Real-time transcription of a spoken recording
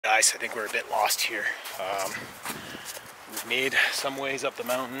Guys, I think we're a bit lost here. We've made some ways up the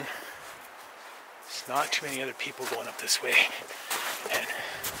mountain. There's not too many other people going up this way. And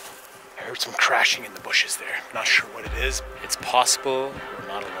I heard some crashing in the bushes there. I'm not sure what it is. It's possible we're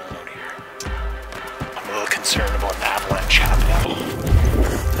not alone out here. I'm a little concerned about an avalanche happening.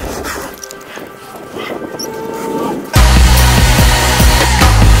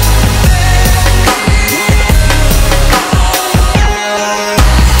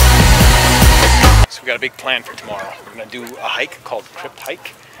 We got a big plan for tomorrow. We're going to do a hike called Crypt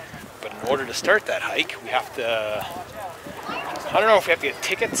Hike, but in order to start that hike, we have to, I don't know if we have to get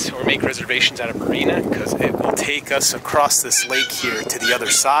tickets or make reservations at a marina, because it will take us across this lake here to the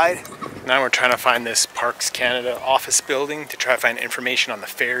other side. Now we're trying to find this Parks Canada office building to try to find information on the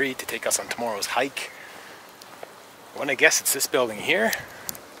ferry to take us on tomorrow's hike. I want to guess it's this building here,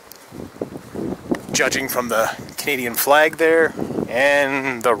 judging from the Canadian flag there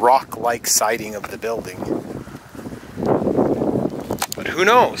and the rock-like siding of the building. But who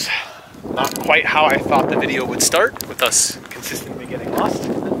knows? Not quite how I thought the video would start, with us consistently getting lost,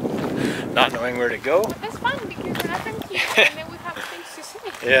 not knowing where to go. That's fun because we're not empty and then we have things to see.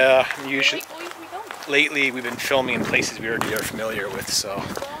 Yeah, usually. Lately we've been filming in places we already are familiar with, so.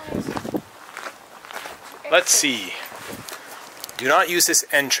 Let's see. Do not use this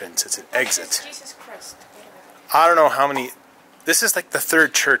entrance, it's an exit. Jesus Christ. I don't know how many. This is like the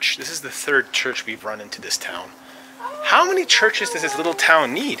third church. This is the third church we've run into this town. How many churches does this little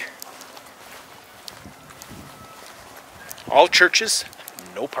town need? All churches,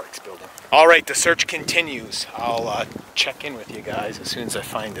 no parks building. All right, the search continues. I'll check in with you guys as soon as I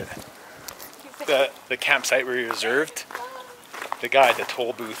find it. The campsite we reserved, the guy at the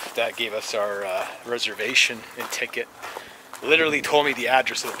toll booth that gave us our reservation and ticket literally told me the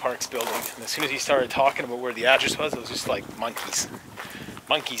address of the parks building, and as soon as he started talking about where the address was, it was just like monkeys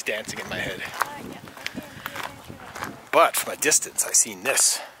dancing in my head. But from a distance I seen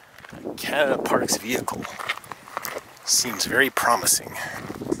this Canada Parks vehicle. Seems very promising.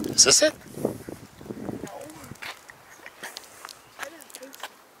 Is this it? No. I don't think so.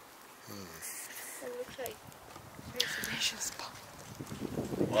 It looks like reservation spot.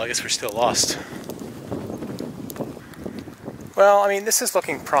 Well, I guess we're still lost. Well, I mean, this is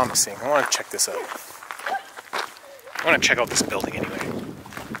looking promising. I want to check this out. I want to check out this building anyway.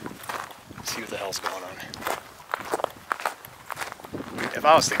 See what the hell's going on. If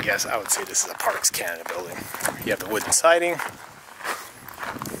I was to guess, I would say this is a Parks Canada building. You have the wooden siding.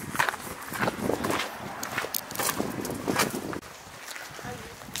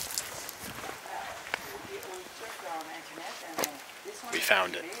 We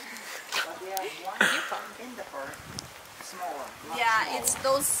found it. Yeah, it's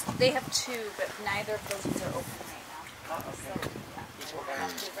those, they have two, but neither of those are open right now. So, yeah, we'll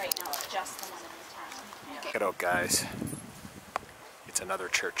have to right now just the one in the town. Okay. Check it out, guys. It's another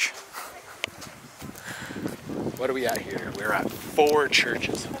church. What are we at here? We're at 4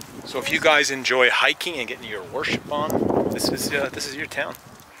 churches. So if you guys enjoy hiking and getting your worship on, this is your town.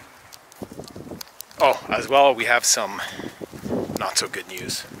 Oh, as well, we have some not so good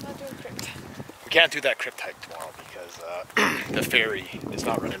news. We can't do that crypt hike tomorrow because the ferry is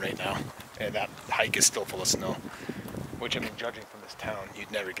not running right now, and that hike is still full of snow. Which, I mean, judging from this town,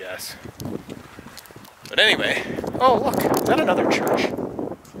 you'd never guess. But anyway, oh look, is that another church?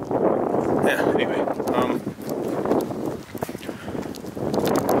 Yeah, anyway,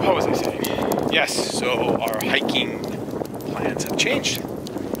 what was I saying? Yes, so our hiking plans have changed. I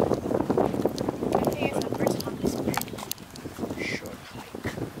think it's Alberta Short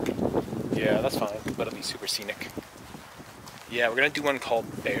hike. Yeah, that's fine, but it'll be super scenic. Yeah, we're gonna do one called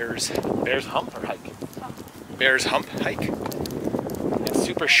Bears Hump or hike? Bears Hump hike. It's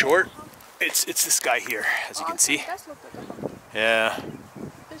super short. It's this guy here, as you can see. Yeah.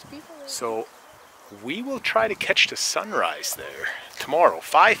 So we will try to catch the sunrise there tomorrow.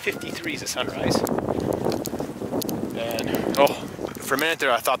 5:53 is the sunrise. And oh, for a minute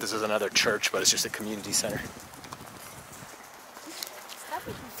there I thought this was another church, but it's just a community center.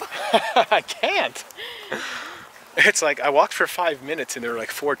 I can't. It's like I walked for 5 minutes and there were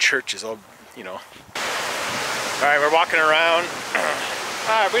like 4 churches, all, you know. All right, we're walking around.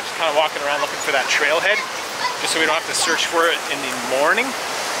 We're just kind of walking around looking for that trailhead, just so we don't have to search for it in the morning.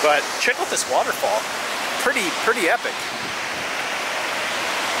 But check out this waterfall. Pretty epic.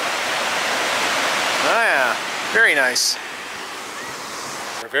 Oh yeah, very nice.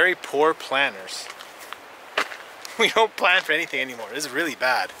 We're very poor planners. We don't plan for anything anymore. This is really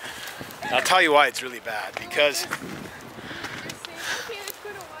bad. I'll tell you why it's really bad, because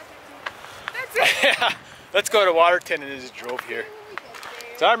yeah, let's go to Waterton, and just drove here.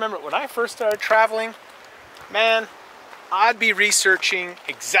 So I remember when I first started traveling, man, I'd be researching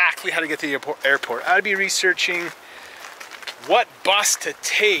exactly how to get to the airport. I'd be researching what bus to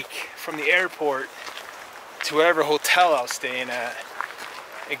take from the airport to whatever hotel I was staying at.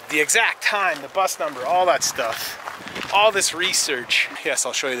 The exact time, the bus number, all that stuff. All this research. Yes,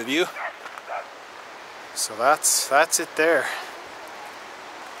 I'll show you the view. So that's it there.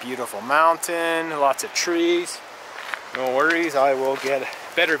 Beautiful mountain, lots of trees. No worries, I will get a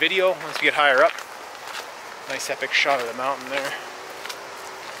better video once we get higher up. Nice epic shot of the mountain there.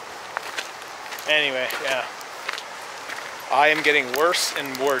 Anyway, yeah. I am getting worse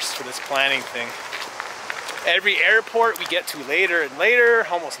and worse for this planning thing. Every airport we get to later and later,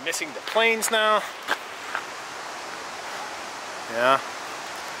 almost missing the planes now. Yeah,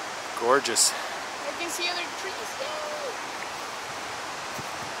 gorgeous. I can see other trees.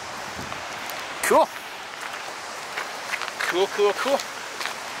 Cool. Cool, cool, cool.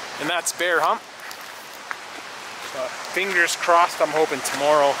 And that's Bear Hump. Fingers crossed, I'm hoping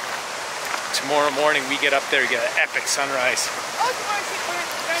tomorrow morning we get up there, get an epic sunrise.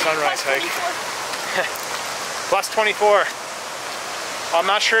 Sunrise hike. Plus 24. I'm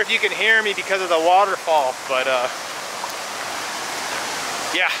not sure if you can hear me because of the waterfall, but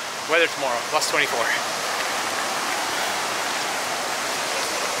yeah, weather tomorrow, plus 24.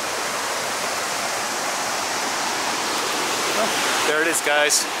 Oh, there it is,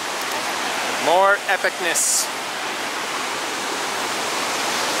 guys. More epicness.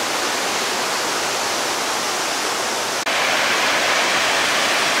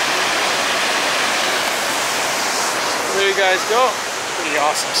 There you guys go. Pretty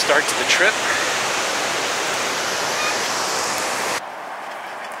awesome start to the trip.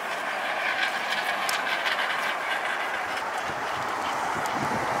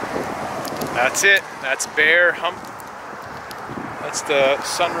 That's it. That's Bear Hump. That's the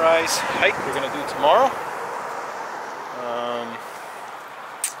sunrise hike we're going to do tomorrow.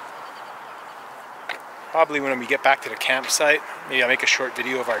 Probably when we get back to the campsite, maybe I'll make a short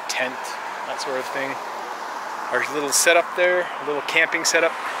video of our tent, that sort of thing. Our little setup there, a little camping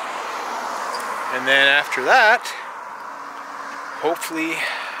setup. And then after that, hopefully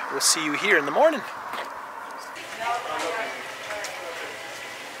we'll see you here in the morning.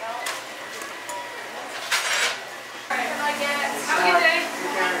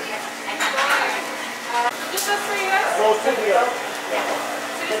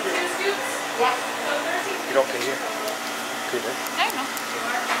 You don't pay here? Pay there? I don't know.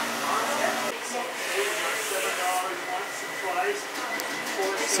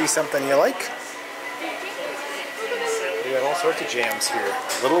 See something you like? We got all sorts of jams here.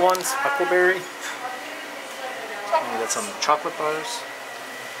 Little ones, huckleberry. We got some chocolate bars.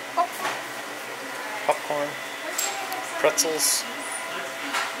 Popcorn. Pretzels.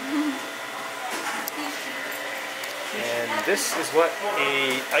 And this is what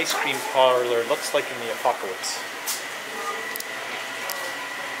a ice cream parlor looks like in the apocalypse.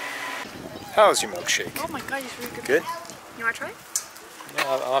 How's your milkshake? Oh my god, it's really good. Good? You want to try? Yeah,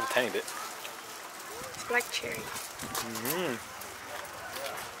 I'll have a tiny bit. It's black cherry. Mm-hmm.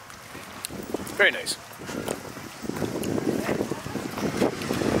 Very nice.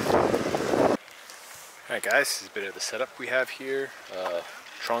 Alright guys, this is a bit of the setup we have here.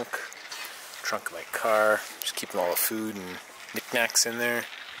 Trunk of my car, just keeping all the food and knickknacks in there.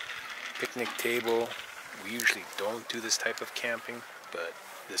 Picnic table. We usually don't do this type of camping, but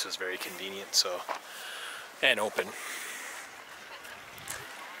this was very convenient, so, and open.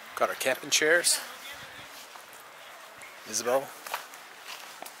 Got our camping chairs. Isabel,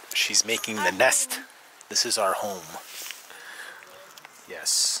 she's making the nest. This is our home.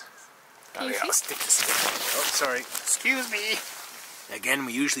 Yes. I'll stick this in. Oh, sorry. Excuse me. Again,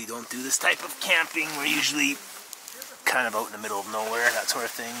 we usually don't do this type of camping. We're usually kind of out in the middle of nowhere, that sort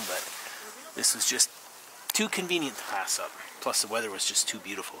of thing, but this was just too convenient to pass up. Plus the weather was just too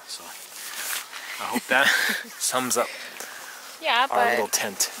beautiful, so I hope that sums up our little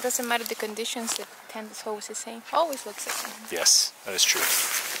tent. It doesn't matter the conditions, the tent is always the same. Always looks the same. Yes, that is true.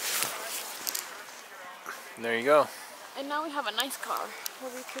 And there you go. And now we have a nice car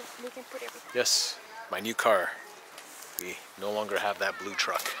where we can put everything. Yes, my new car. We no longer have that blue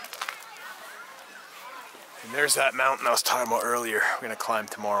truck. And there's that mountain I was talking about earlier. We're going to climb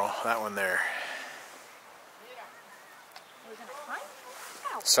tomorrow. That one there. Are we going to climb?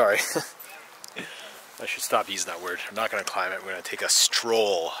 No. Sorry. I should stop using that word. I'm not going to climb it. We're going to take a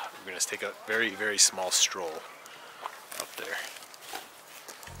stroll. We're going to take a very, very small stroll up there.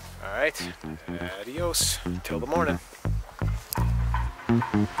 Alright. Adios. Till the morning.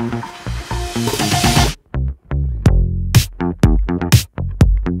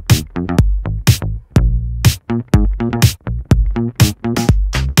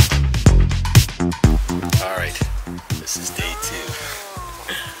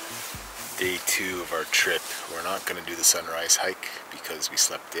 because we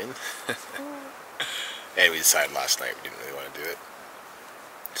slept in. And we decided last night we didn't really want to do it.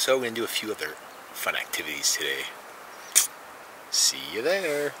 So we're going to do a few other fun activities today. See you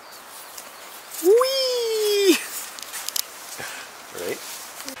there. Whee! Right?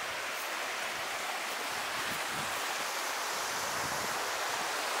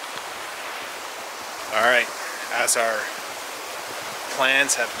 Alright, as our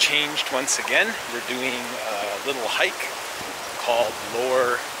plans have changed once again, we're doing a little hike called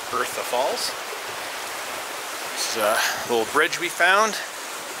Lower Bertha Falls. This is a little bridge we found,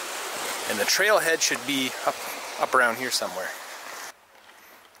 and the trailhead should be up around here somewhere.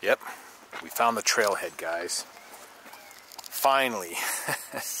 Yep, we found the trailhead, guys. Finally.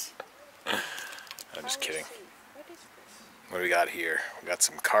 I'm just kidding. What do we got here? We got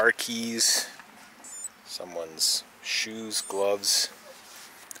some car keys, someone's shoes, gloves.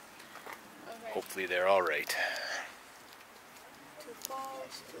 Hopefully they're all right. 2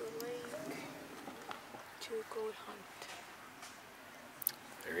 falls, 2 lake, 2 goat hunt.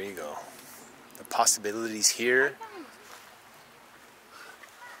 There you go. The possibilities here.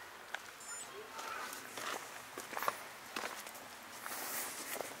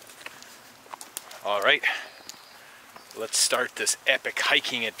 Alright, let's start this epic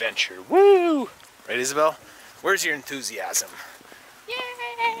hiking adventure. Woo! Right, Isabel? Where's your enthusiasm?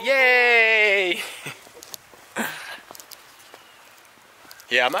 Yay! Yay!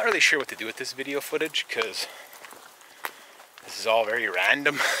 Yeah, I'm not really sure what to do with this video footage because this is all very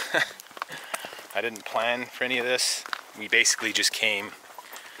random. I didn't plan for any of this. We basically just came,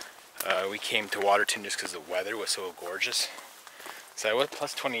 we came to Waterton just because the weather was so gorgeous. So what,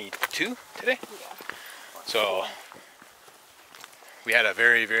 plus 22 today? Yeah. So we had a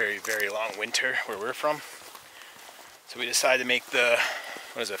very, very, very long winter where we're from. So we decided to make the,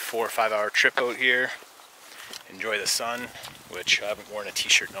 what is it, 4 or 5 hour trip out here. Enjoy the sun, which I haven't worn a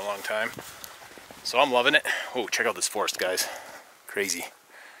t-shirt in a long time. So I'm loving it. Oh, check out this forest, guys. Crazy.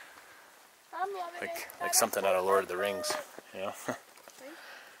 I'm loving it. Like something out of Lord of the Rings, you know?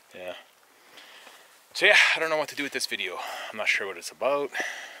 Yeah. So yeah, I don't know what to do with this video. I'm not sure what it's about.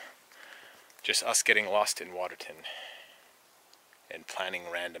 Just us getting lost in Waterton and planning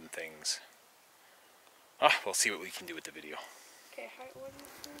random things. We'll see what we can do with the video. Okay, what is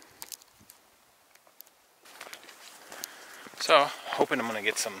this? So, hoping I'm gonna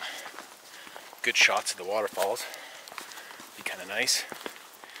get some good shots of the waterfalls. Be kind of nice.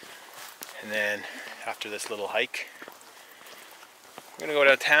 And then after this little hike, we're gonna go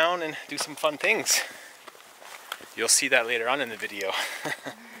downtown and do some fun things. You'll see that later on in the video.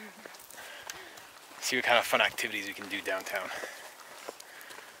 See what kind of fun activities we can do downtown.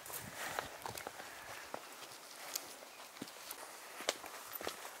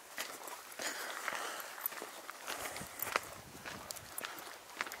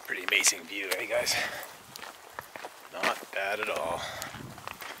 Pretty amazing view, eh guys? Not bad at all.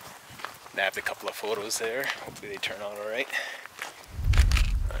 Nabbed a couple of photos there. Hopefully they turn out alright.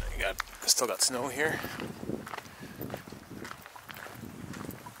 Still got snow here.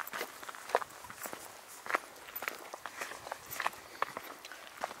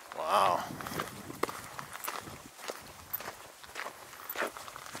 Wow.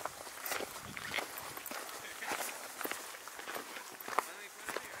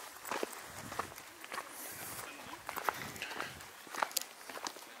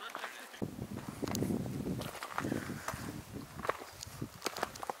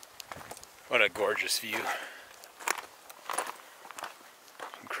 What a gorgeous view.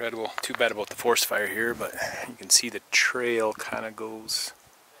 Incredible. Too bad about the forest fire here, but you can see the trail kind of goes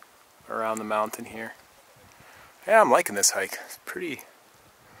around the mountain here. Yeah, I'm liking this hike. It's pretty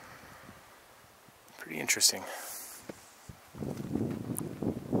interesting.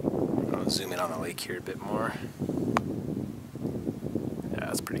 I'll zoom in on the lake here a bit more. Yeah,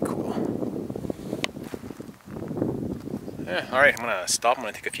 that's pretty cool. Yeah, alright, I'm gonna stop. I'm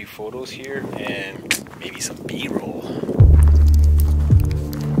gonna take a few photos here and maybe some B-roll.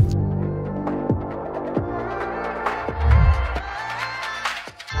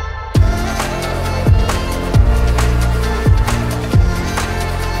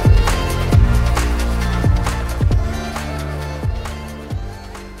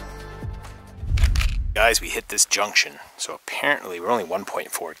 Guys, we hit this junction, so apparently we're only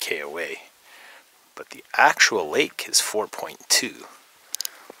 1.4k away. But the actual lake is 4.2.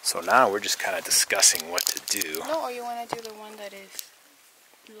 So now we're just kind of discussing what to do. No, or you want to do the one that is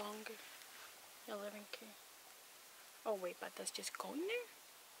longer? 11k. Oh wait, but that's just going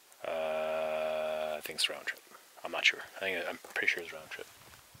there? I think it's round trip. I'm not sure. I'm pretty sure it's round trip.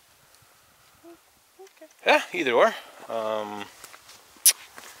 Okay. Yeah, either or.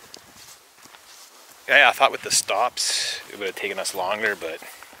 Yeah, I thought with the stops it would have taken us longer, but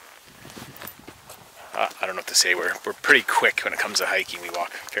I don't know what to say. We're pretty quick when it comes to hiking. We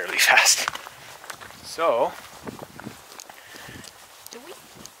walk fairly fast. So, Do we?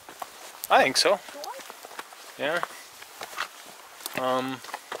 I think so. Go on. Yeah.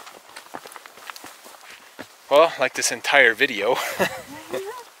 Well, like this entire video,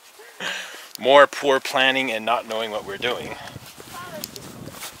 more poor planning and not knowing what we're doing.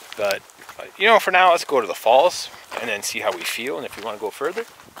 But, you know, for now, let's go to the falls and then see how we feel. And if we want to go further,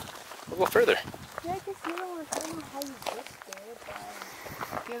 we'll go further. Yeah, I guess the other one, I don't know how you get there,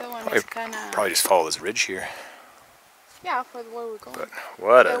 but the other one Probably, is kind of... probably just follow this ridge here. Yeah, for where we're going. But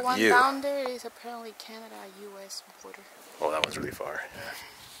what a The one view. down there is apparently Canada-US border. Oh, that one's really far. Yeah.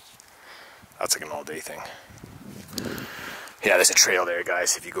 That's like an all-day thing. Yeah, there's a trail there,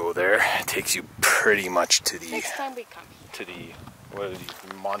 guys. If you go there, it takes you pretty much to the... Next time we come. To the, what is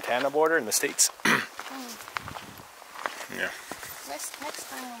the Montana border in the States. Yeah. Next time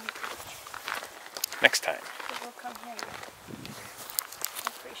when we come. Next time. We'll come here.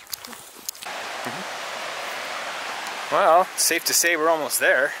 I'm pretty sure. Well, it's safe to say we're almost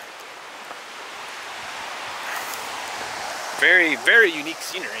there. Very, very unique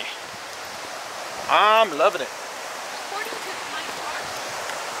scenery. I'm loving it. According to my chart,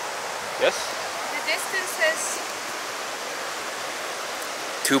 Yes? the distance is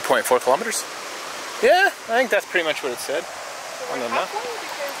 2.4 kilometers? Yeah, I think that's pretty much what it said. so On we're the map. halfway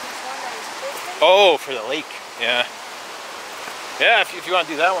because this one that is closer. Oh, for the lake. Yeah. Yeah, if you want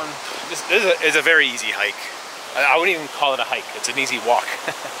to do that one, this is a very easy hike. I wouldn't even call it a hike. It's an easy walk.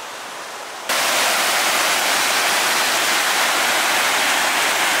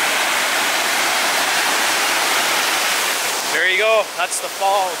 There you go. That's the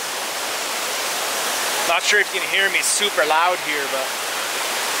falls. Not sure if you can hear me super loud here, but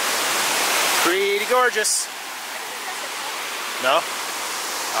pretty gorgeous. No?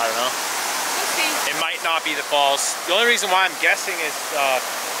 I don't know. We'll see. It might not be the falls. The only reason why I'm guessing is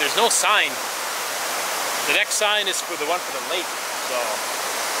there's no sign. The next sign is for the one for the lake. So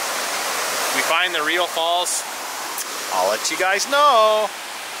if we find the real falls, I'll let you guys know.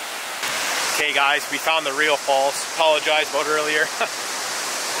 Okay guys, we found the real falls. Apologize about earlier.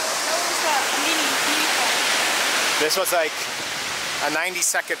 That was a mini fall. This was like a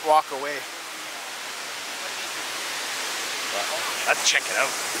 90-second walk away. Let's check it out.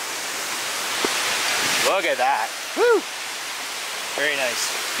 Look at that. Woo! Very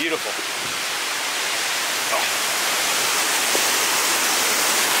nice. Beautiful. Oh.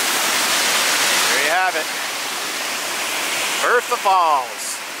 There you have it. Bertha Falls.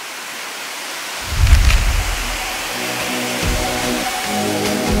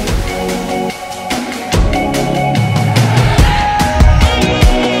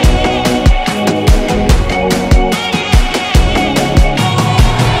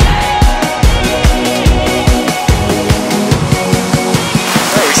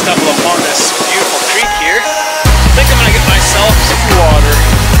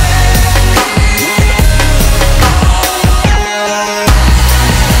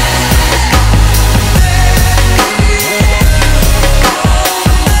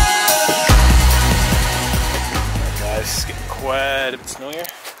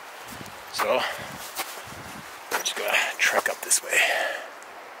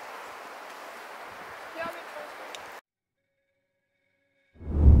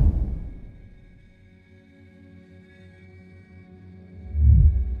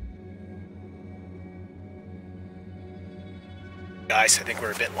 Guys, I think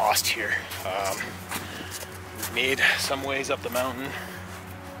we're a bit lost here. We've made some ways up the mountain,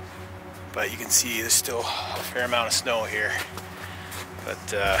 but you can see there's still a fair amount of snow here. But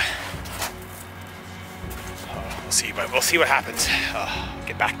we'll see. But we'll see what happens. I'll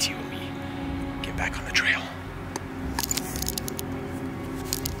get back to you when we get back on the trail.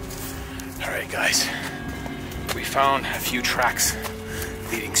 All right, guys. We found a few tracks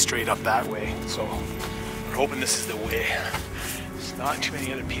leading straight up that way, so we're hoping this is the way. Not too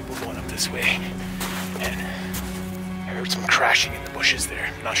many other people going up this way, and I heard some crashing in the bushes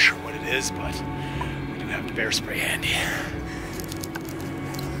there. I'm not sure what it is, but we do have the bear spray handy.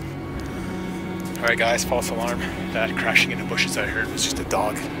 Alright guys, false alarm. That crashing in the bushes I heard was just a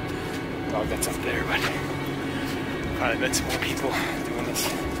dog that's up there, but trying to met some more people doing this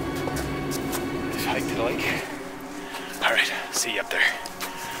hike to the lake. Alright, see you up there.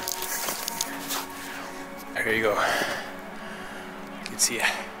 There you go. See it.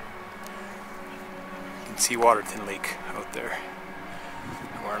 You can see Waterton Lake out there.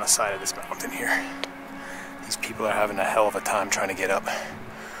 And we're on the side of this mountain here. These people are having a hell of a time trying to get up.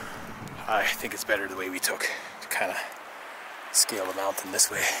 I think it's better the way we took to kind of scale the mountain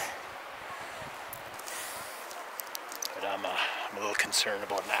this way. But I'm a little concerned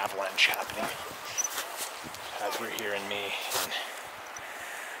about an avalanche happening as we're here in May, and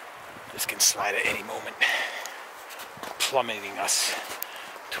this can slide at any moment, plummeting us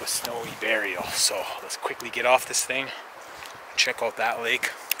to a snowy burial. So let's quickly get off this thing, check out that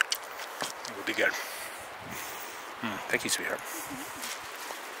lake. We'll be good. Thank you, sweetheart.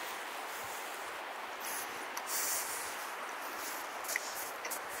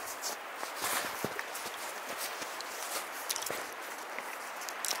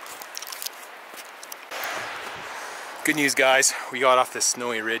 Good news, guys. We got off this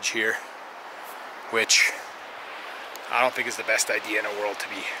snowy ridge here, which I don't think is the best idea in the world to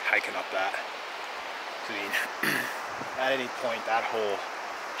be hiking up that. I mean, at any point, that whole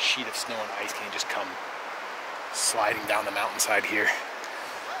sheet of snow and ice can just come sliding down the mountainside here.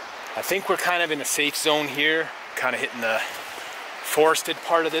 I think we're kind of in a safe zone here, kind of hitting the forested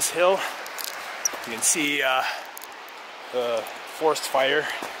part of this hill. You can see the forest fire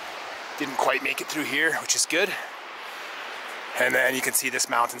didn't quite make it through here, which is good. And then you can see this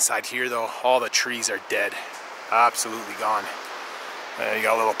mountainside here, though, all the trees are dead, absolutely gone. You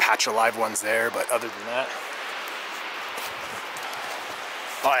got a little patch of live ones there, but other than that,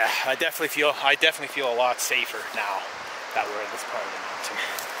 oh yeah, I definitely feel a lot safer now that we're in this part of the mountain.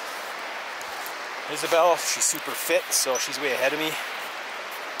 Isabel, she's super fit, so she's way ahead of me.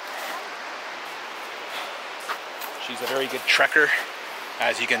 She's a very good trekker,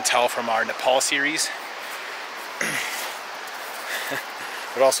 as you can tell from our Nepal series.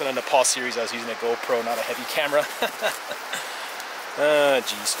 But also in the Nepal series, I was using a GoPro, not a heavy camera.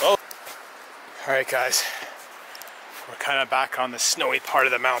 Geez. Oh. All right, guys. We're kind of back on the snowy part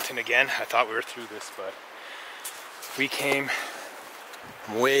of the mountain again. I thought we were through this, but we came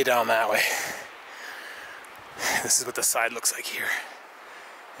way down that way. This is what the side looks like here.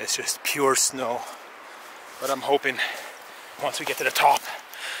 It's just pure snow. But I'm hoping once we get to the top,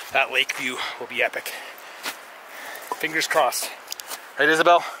 that lake view will be epic. Fingers crossed. Right,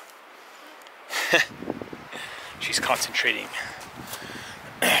 Isabel? She's concentrating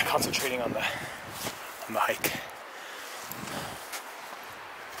on the hike.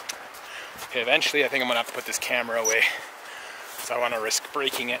 Okay, eventually I think I'm gonna have to put this camera away because I want to risk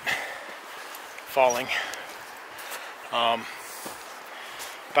breaking it, falling. But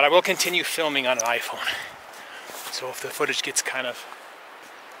I will continue filming on an iPhone. So if the footage gets kind of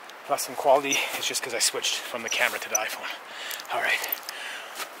less in quality, it's just because I switched from the camera to the iPhone. All right,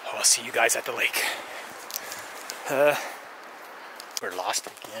 I'll see you guys at the lake. We're lost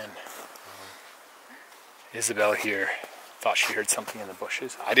again. Isabel here thought she heard something in the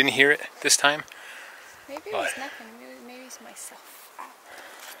bushes. I didn't hear it this time. Maybe it was nothing. Maybe it's myself.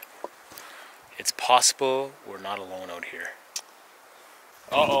 It's possible we're not alone out here.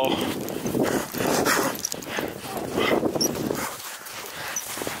 Uh-oh.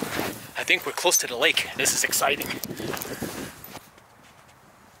 I think we're close to the lake. This is exciting.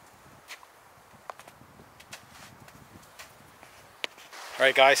 All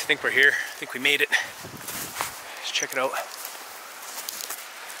right, guys, I think we're here. I think we made it. Let's check it out.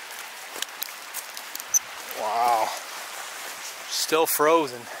 Wow. Still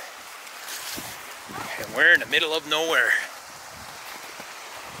frozen. And we're in the middle of nowhere.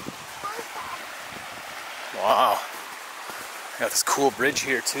 Wow. Got this cool bridge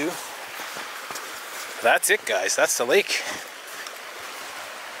here too. That's it, guys. That's the lake.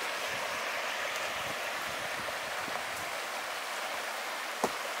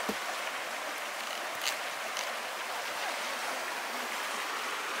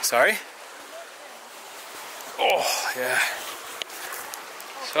 Sorry? Oh, yeah.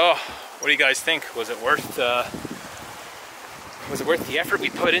 So, what do you guys think? Was it worth the effort we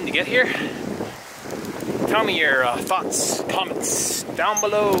put in to get here? Tell me your thoughts, comments down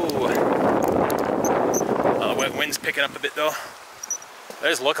below. The wind's picking up a bit though.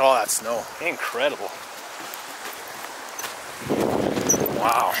 Just look at all that snow. Incredible.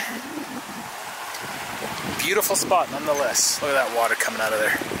 Wow. Beautiful spot nonetheless. Look at that water coming out of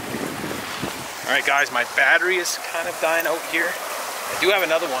there. Alright guys, my battery is kind of dying out here. I do have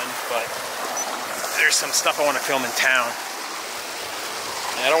another one, but there's some stuff I want to film in town.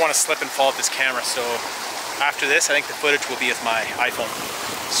 And I don't want to slip and fall with this camera, so after this, I think the footage will be with my iPhone.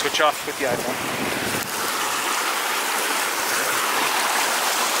 Switch off with the iPhone.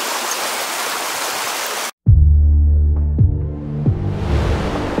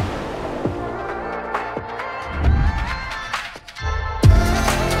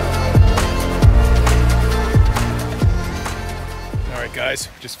 Alright guys,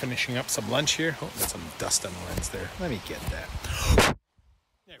 just finishing up some lunch here. Oh, got some dust on the lens there. Let me get that.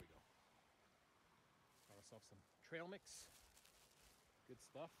 There we go. Got myself some trail mix. Good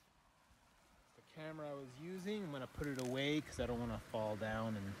stuff. The camera I was using, I'm going to put it away because I don't want to fall down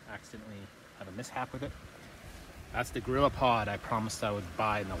and accidentally have a mishap with it. That's the GorillaPod I promised I would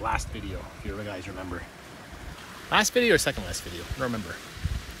buy in the last video, if you guys remember. Last video or second last video? I don't remember.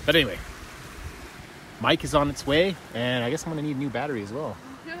 But anyway, mic is on its way, and I guess I'm going to need a new battery as well.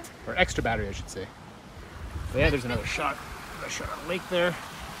 Or extra battery, I should say. But yeah, there's another shot. I shot on the lake there.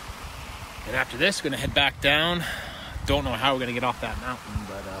 And after this, we're going to head back down. Don't know how we're going to get off that mountain,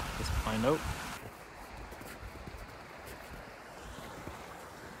 but let's find out.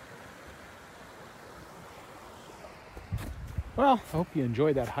 Well, I hope you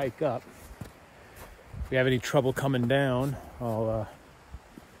enjoyed that hike up. If we have any trouble coming down, I don't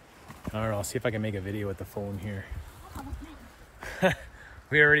know, I'll see if I can make a video with the phone here.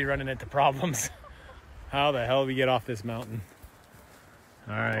 We're already running into problems. How the hell do we get off this mountain?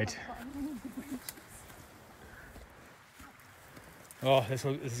 All right. Oh, this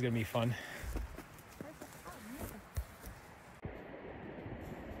is gonna be fun.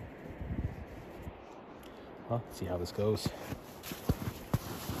 Well, let's see how this goes.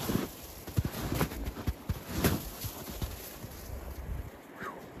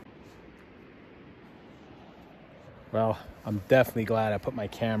 Well, I'm definitely glad I put my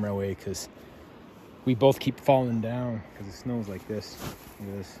camera away because we both keep falling down because it snows like this. Look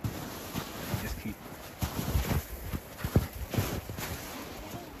at this. I just keep.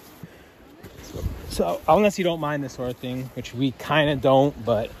 So unless you don't mind this sort of thing, which we kind of don't,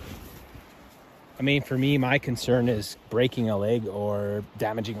 but I mean, for me, my concern is breaking a leg or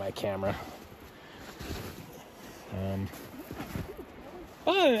damaging my camera.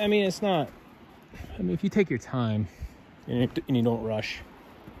 But I mean, it's not. I mean, if you take your time and you don't rush,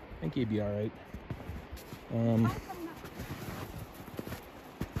 I think you'd be all right. I mean,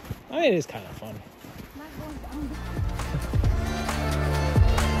 it is kind of fun.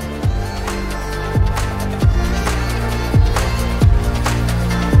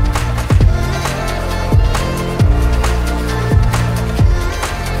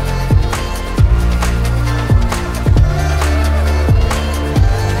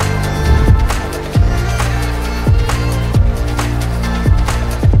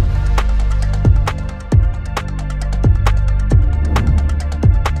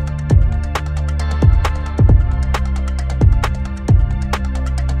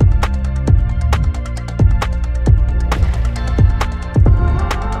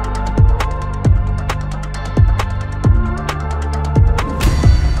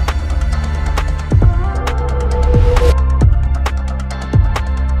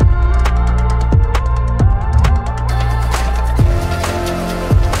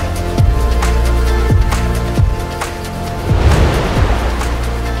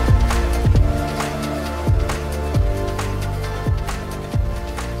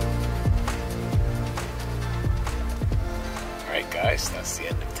 Guys, that's the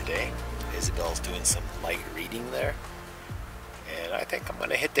end of today. Isabel's doing some light reading there, and I think I'm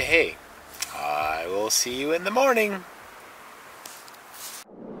gonna hit the hay. I will see you in the morning.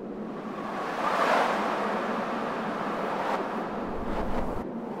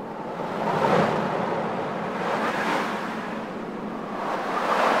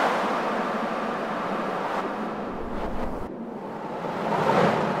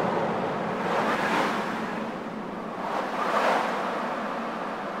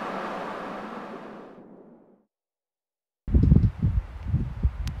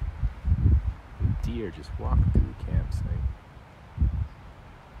 Deer just walking through the campsite.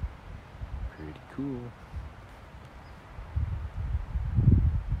 Pretty cool.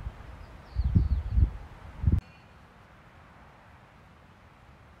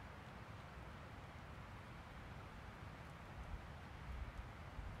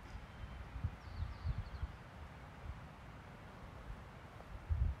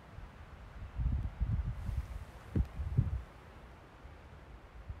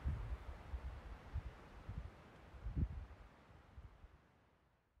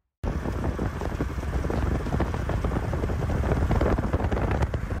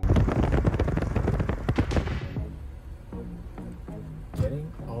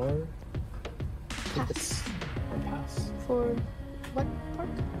 Pass. For what park?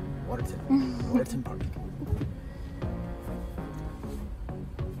 Waterton Park.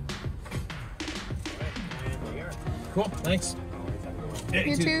 Cool, thanks. Yeah,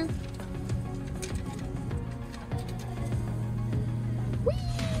 You too. Whee!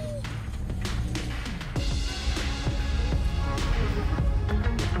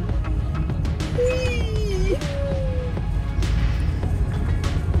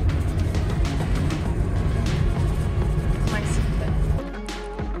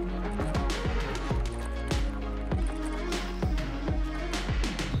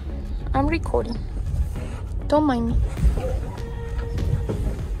 I'm recording. Don't mind me.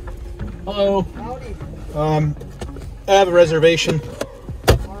 Hello. Howdy. I have a reservation.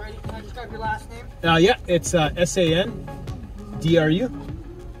 Alrighty, can I just grab your last name? Yeah, it's SANDRU.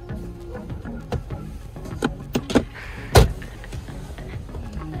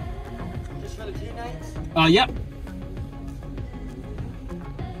 Just for the 2 nights? Yep.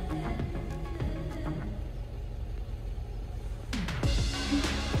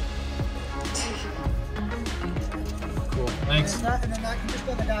 Cool, thanks. And then that can just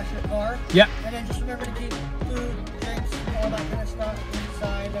go in the dash of your car. Yep. And then just remember to keep food, drinks, all that kind of stuff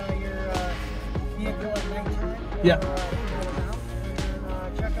inside your vehicle at nighttime. Yeah. And then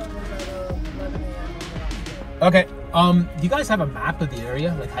checkout was at 11 a.m. Okay. Do you guys have a map of the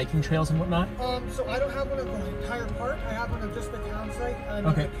area, like hiking trails and whatnot? So I don't have one of the entire park. I have one of just the town site and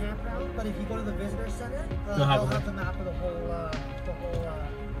Okay. the campground. But if you go to the visitor center, They'll have they'll one. have the map of the whole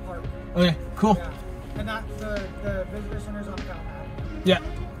park. Okay, cool. Yeah. And that the visitor center's on Cal Map. Yeah.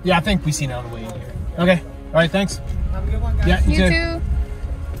 Yeah, I think we seen it on the way in here. Okay. All right, thanks. Have a good one, guys. Yeah, You too.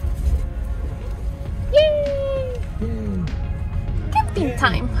 Yay! Camping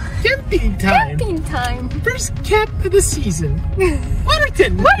time. Camping time. Camping time. First camp of the season.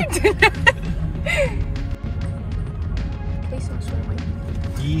 Waterton. Waterton. Please don't swear away.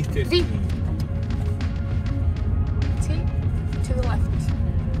 D15. Take to the left.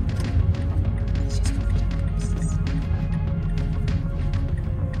 It's just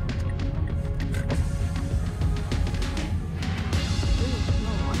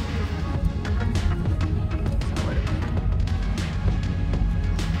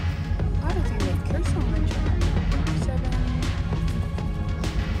Why do they care so much? 7,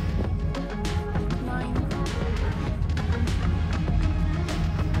 9.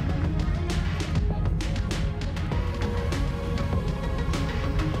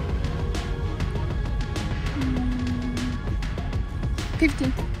 Mm,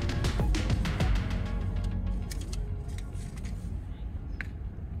 15.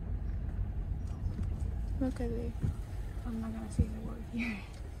 Look at it. I'm not gonna say the word here.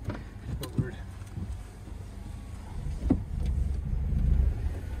 What word?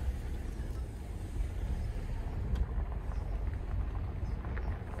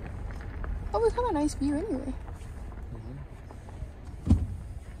 Oh, we have a nice view anyway.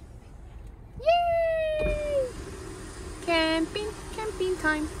 Yay! Camping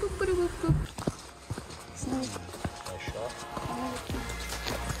time. Boop, boop, boop, boop. It's nice. Nice shot.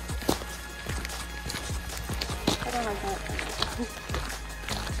 I don't like that.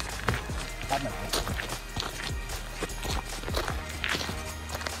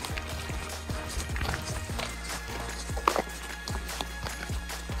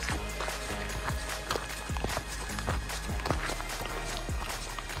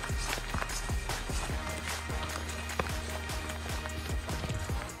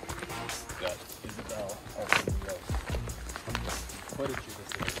 Got Isabel also in the footage of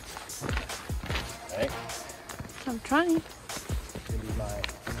this is. Right? I'm trying. Maybe my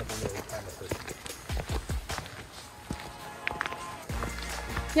secondary camera person.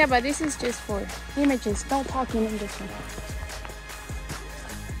 Yeah, but this is just for images. Don't talk in this one.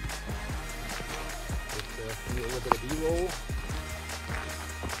 Let's do a little bit of B-roll.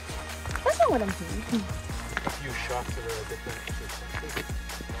 That's not what I'm doing. A few shots of a different perspective.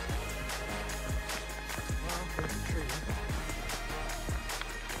 Well, there's a tree.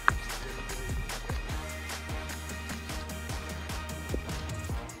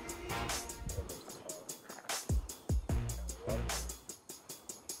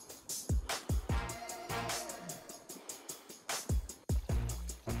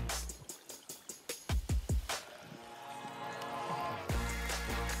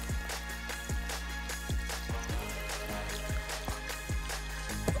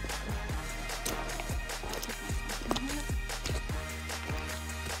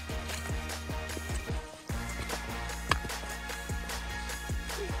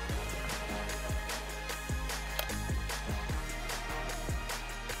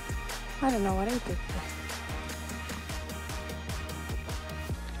 I don't know what I did there.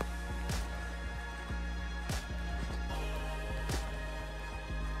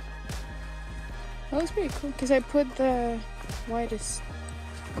 That was pretty cool because I put the widest.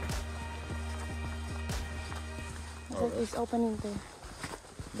 It's opening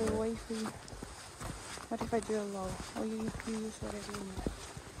the way for you. What if I do a low? Or you use whatever you need.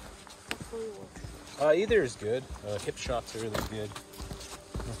 Hopefully it works. Either is good. Hip shots are really good.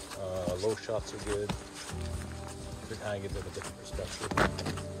 Low shots are good. It kind of gives it a different perspective.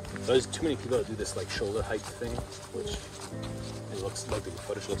 So there's too many people that do this like shoulder height thing, which it looks like the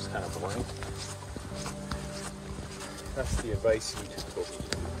footage looks kind of boring. That's the advice you took over.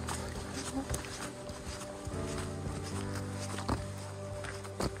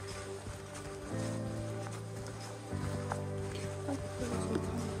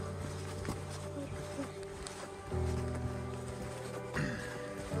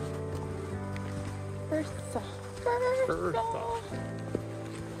 Bertha.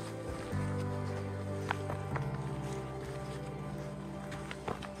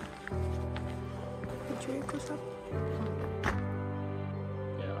 Did you go stop?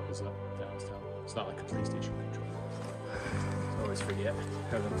 Yeah, up is up, down is down. It's not like a PlayStation controller. I always forget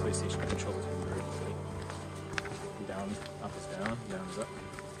having a PlayStation controller is very easy. Down, up is down, down is up.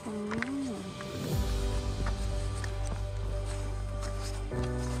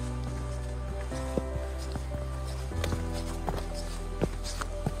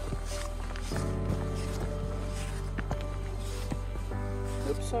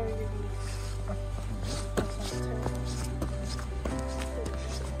 Oops, sorry. That sounds terrible.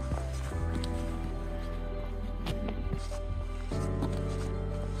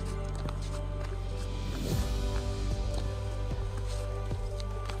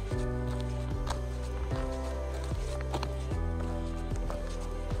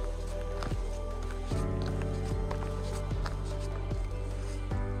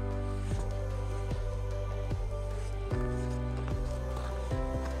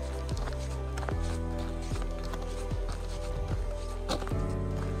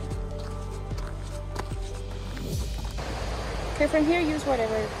 Okay, from here, use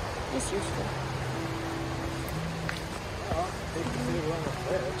whatever is useful.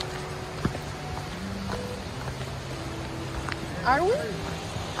 Are we?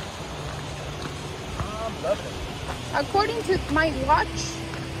 I'm loving it. According to my watch,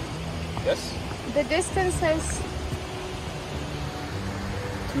 Yes? the distance says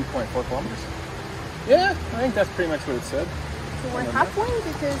 2.4 kilometers? Yeah, I think that's pretty much what it said. so we're halfway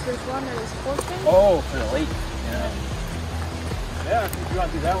because there's one that is 4K. Oh, for the lake. Yeah. Yeah, if you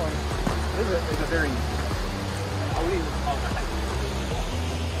want to do that one, it's a very. I wouldn't even call it a hike.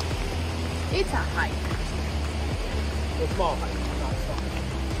 It's a hike. It's a small hike, not small.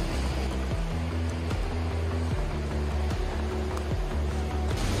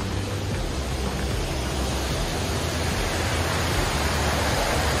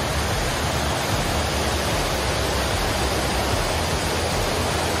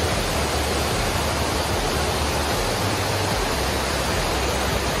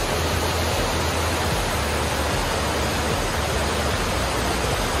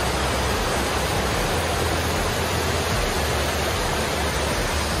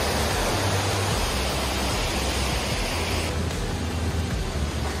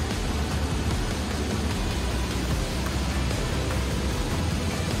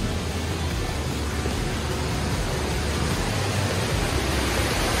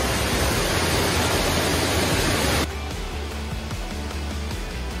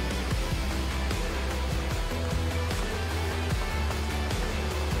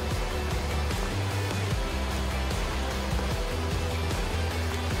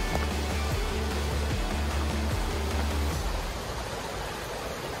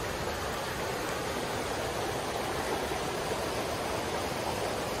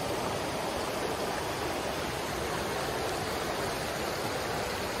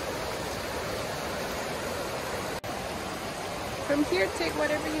 From here, take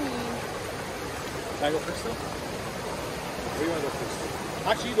whatever you need. Can I go first though? Where do you want to go first?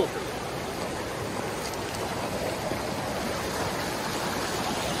 Actually, you go first.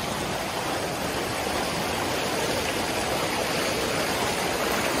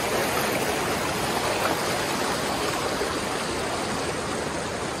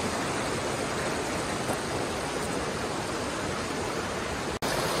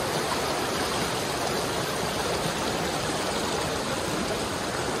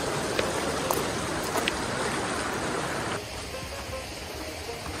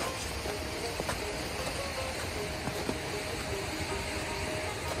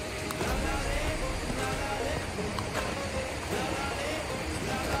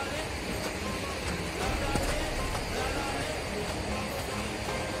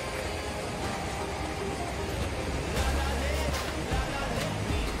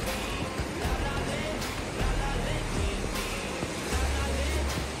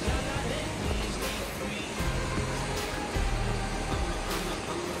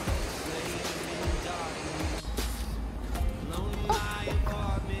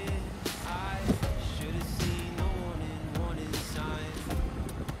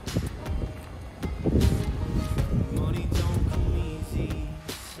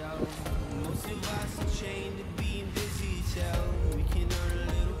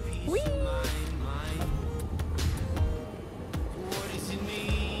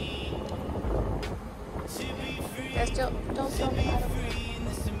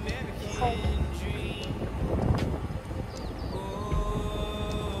 cold.